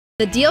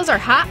The deals are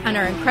hot on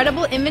our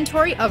incredible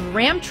inventory of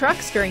Ram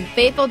trucks during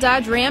Fayetteville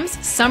Dodge Ram's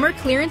summer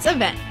clearance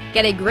event.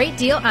 Get a great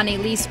deal on a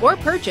lease or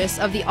purchase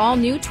of the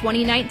all-new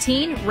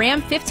 2019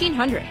 Ram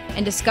 1500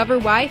 and discover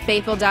why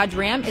Fayetteville Dodge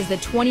Ram is the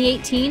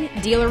 2018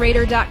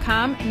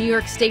 DealerRater.com New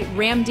York State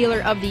Ram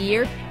Dealer of the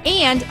Year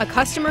and a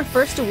Customer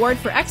First Award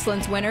for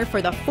Excellence winner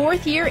for the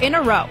 4th year in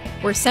a row.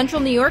 We're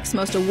Central New York's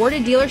most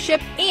awarded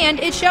dealership, and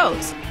it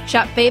shows.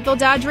 Shop Fayetteville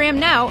Dodge Ram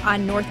now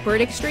on North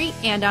Burdick Street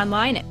and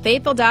online at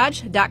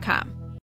FayettevilleDodge.com.